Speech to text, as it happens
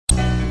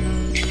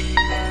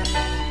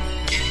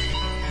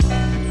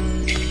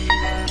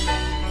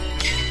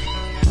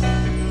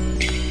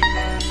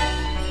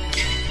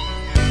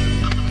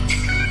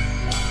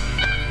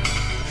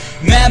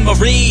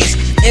memories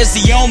is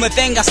the only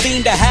thing I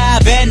seem to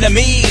have.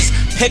 Enemies,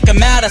 pick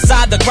 'em out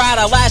inside the crowd,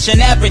 I lash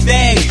and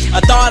everything I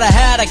thought I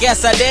had, I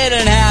guess I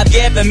didn't have.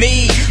 Giving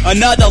me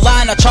another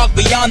line of chalk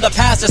beyond the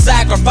past to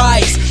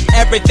sacrifice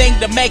everything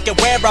to make it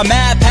where I'm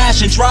at.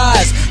 Passion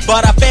tries,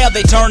 but I failed,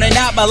 they turning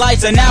out my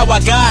lights, and now I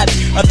got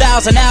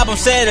 1,000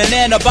 albums sitting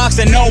in a box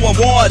that no one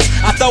wants.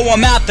 I throw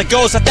them out, that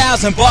goes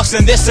 $1,000,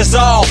 and this is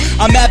all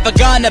I'm ever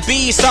gonna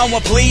be.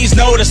 Someone please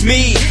notice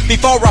me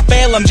before I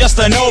fail, I'm just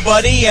a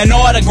nobody, an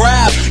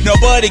autograph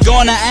nobody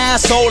gonna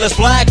ask. Soul is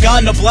black,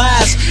 under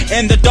blast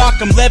in the dark,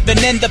 I'm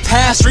living in the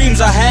past. Dreams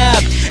I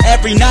have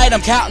every night,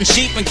 I'm counting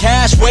sheep and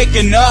cash,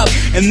 waking up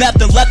and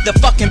nothing left, the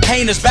fucking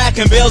pain is back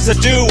and bills are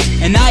due,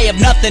 and I have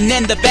nothing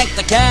in the bank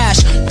to cash.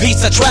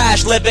 Piece of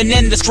trash, living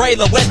in this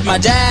trailer with my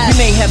dad. We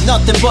may have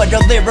nothing but a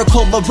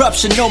lyrical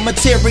eruption, no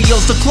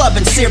materials, the club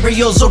and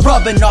cereals are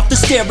rubbing off the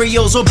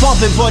stereos or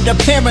bumping, but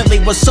apparently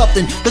was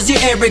something, cause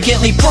you're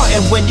arrogantly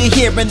frontin' when you're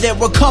hearing that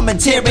we're coming,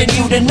 tearing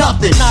you to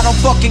nothing. I don't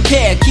fucking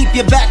care, keep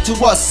your back to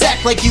us,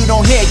 act like you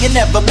don't hear, you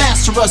never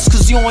master us,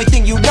 cause the only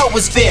thing you know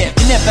is fear.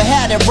 You never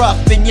had it rough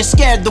and you're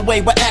scared the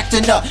way we're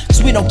acting up,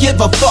 cause we don't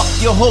give a fuck,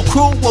 your whole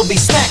crew will be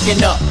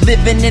smacking up.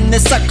 Living in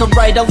this, I could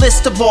write a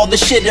list of all the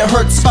shit it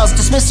hurts. If I was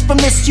dismissed from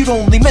this, you'd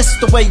only miss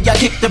the way I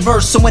kick the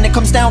verse. So when it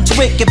comes down to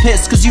it, get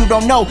pissed, cause you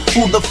don't know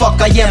who the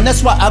fuck I am.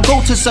 That's why I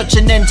go to such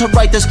an end to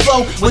write this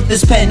flow with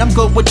this pen. I'm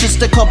good with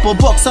just a couple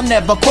books, I'm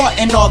never caught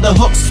in all the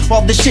hooks.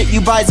 All the shit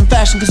you buy's in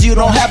fashion cause you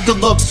don't have good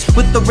looks.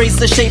 With the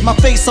razor shape my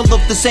face, I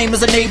look the same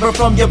as a neighbor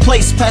from your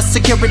place. Past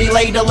security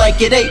later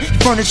like it ain't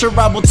furniture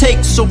I will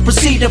take, so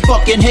proceed to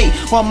fucking hate.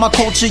 While my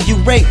culture you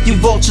rape, you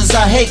vultures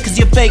I hate, cause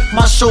you're fake,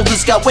 my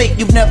shoulders got weight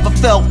you've never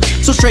felt.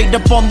 So straight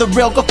up on the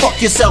rail, go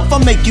fuck yourself.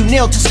 I'll make you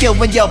kneel to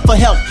skill and yell for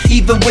help,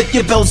 even with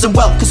your bills and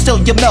wealth, cause still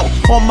you melt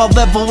on my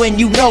level and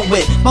you know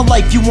it. My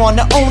life you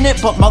wanna own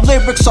it, but my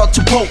lyrics are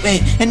too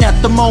potent. And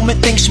at the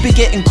moment things should be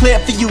getting clear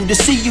for you to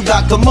see. You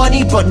got good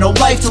money but no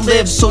life to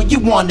live, so you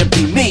wanna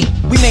be me.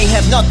 We may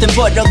have nothing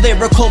but a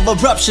lyrical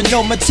eruption,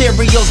 no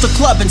materials, the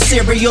club and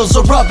cereals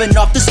are rubbing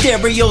off the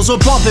stereos or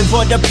bumping,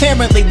 but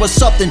apparently was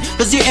something,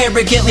 cause you're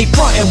arrogantly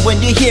frontin'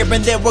 when you're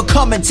hearing that we're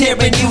coming,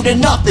 tearing you to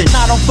nothing.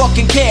 I don't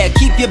fucking care,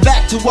 keep your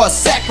back to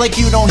us, act like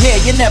you don't hear,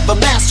 you never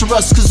master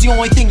us, cause the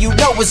only thing you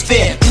know is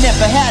fear. You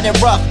never had it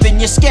rough and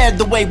you're scared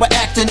the way we're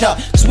acting up,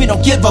 cause we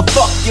don't give a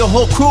fuck, your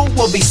whole crew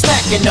will be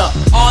smacking up.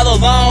 All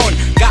alone,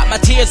 got my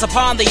tears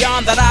upon the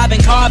arm that I've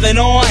been carving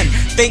on,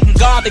 thinking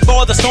gone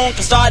before the storm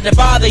can start to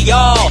bother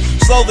y'all.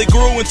 Slowly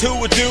grew into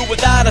a dude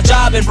without a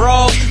job and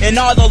broke, and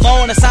all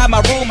alone inside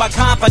my room, my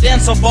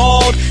confidence so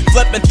bold,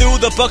 flipping through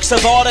the books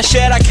of all the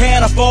shit I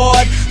can't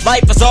afford.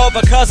 Life is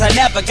over cause I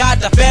never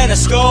got to finish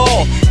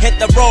school. Hit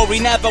the road, we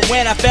never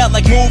win, I felt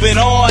like moving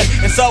on,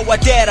 and so I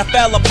did, I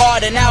fell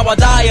apart and now I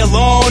die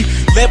alone.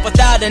 Live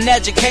without an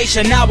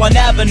education, now I'll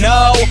never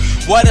know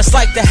what it's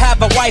like to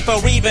have a wife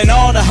or even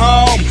own a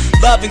home.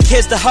 Loving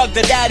kids to hug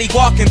the daddy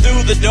walking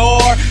through the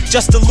door,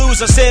 just a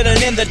loser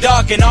sitting in the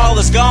dark and all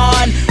is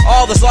gone.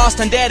 All is lost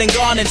and dead and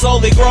gone and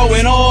slowly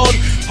growing old.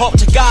 Hope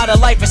to God a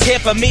life is here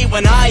for me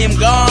when I am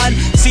gone.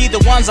 See the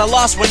ones I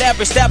lost when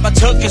every step I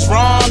took is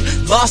wrong.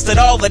 Lost it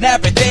all and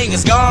everything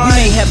is gone.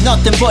 We may have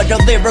nothing but a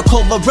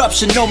lyrical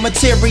eruption, no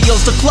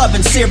materials, the club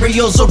and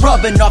cereals are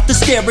rubbing off the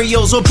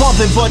stereos or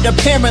bumping, but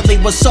apparently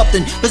was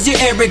something, cause you're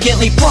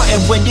arrogantly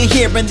frontin' when you're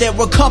hearing that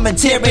we're coming,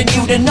 tearing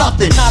you to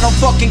nothing. I don't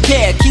fucking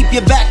care, keep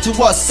your back to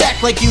us,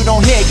 act like you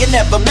don't hear, you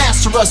never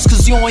master us,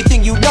 cause the only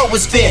thing you know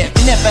is fear.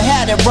 You never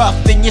had it rough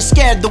and you're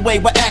scared the way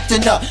we're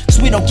acting up, cause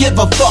we don't give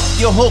a fuck,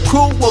 your whole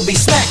crew will be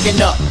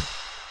smacking up.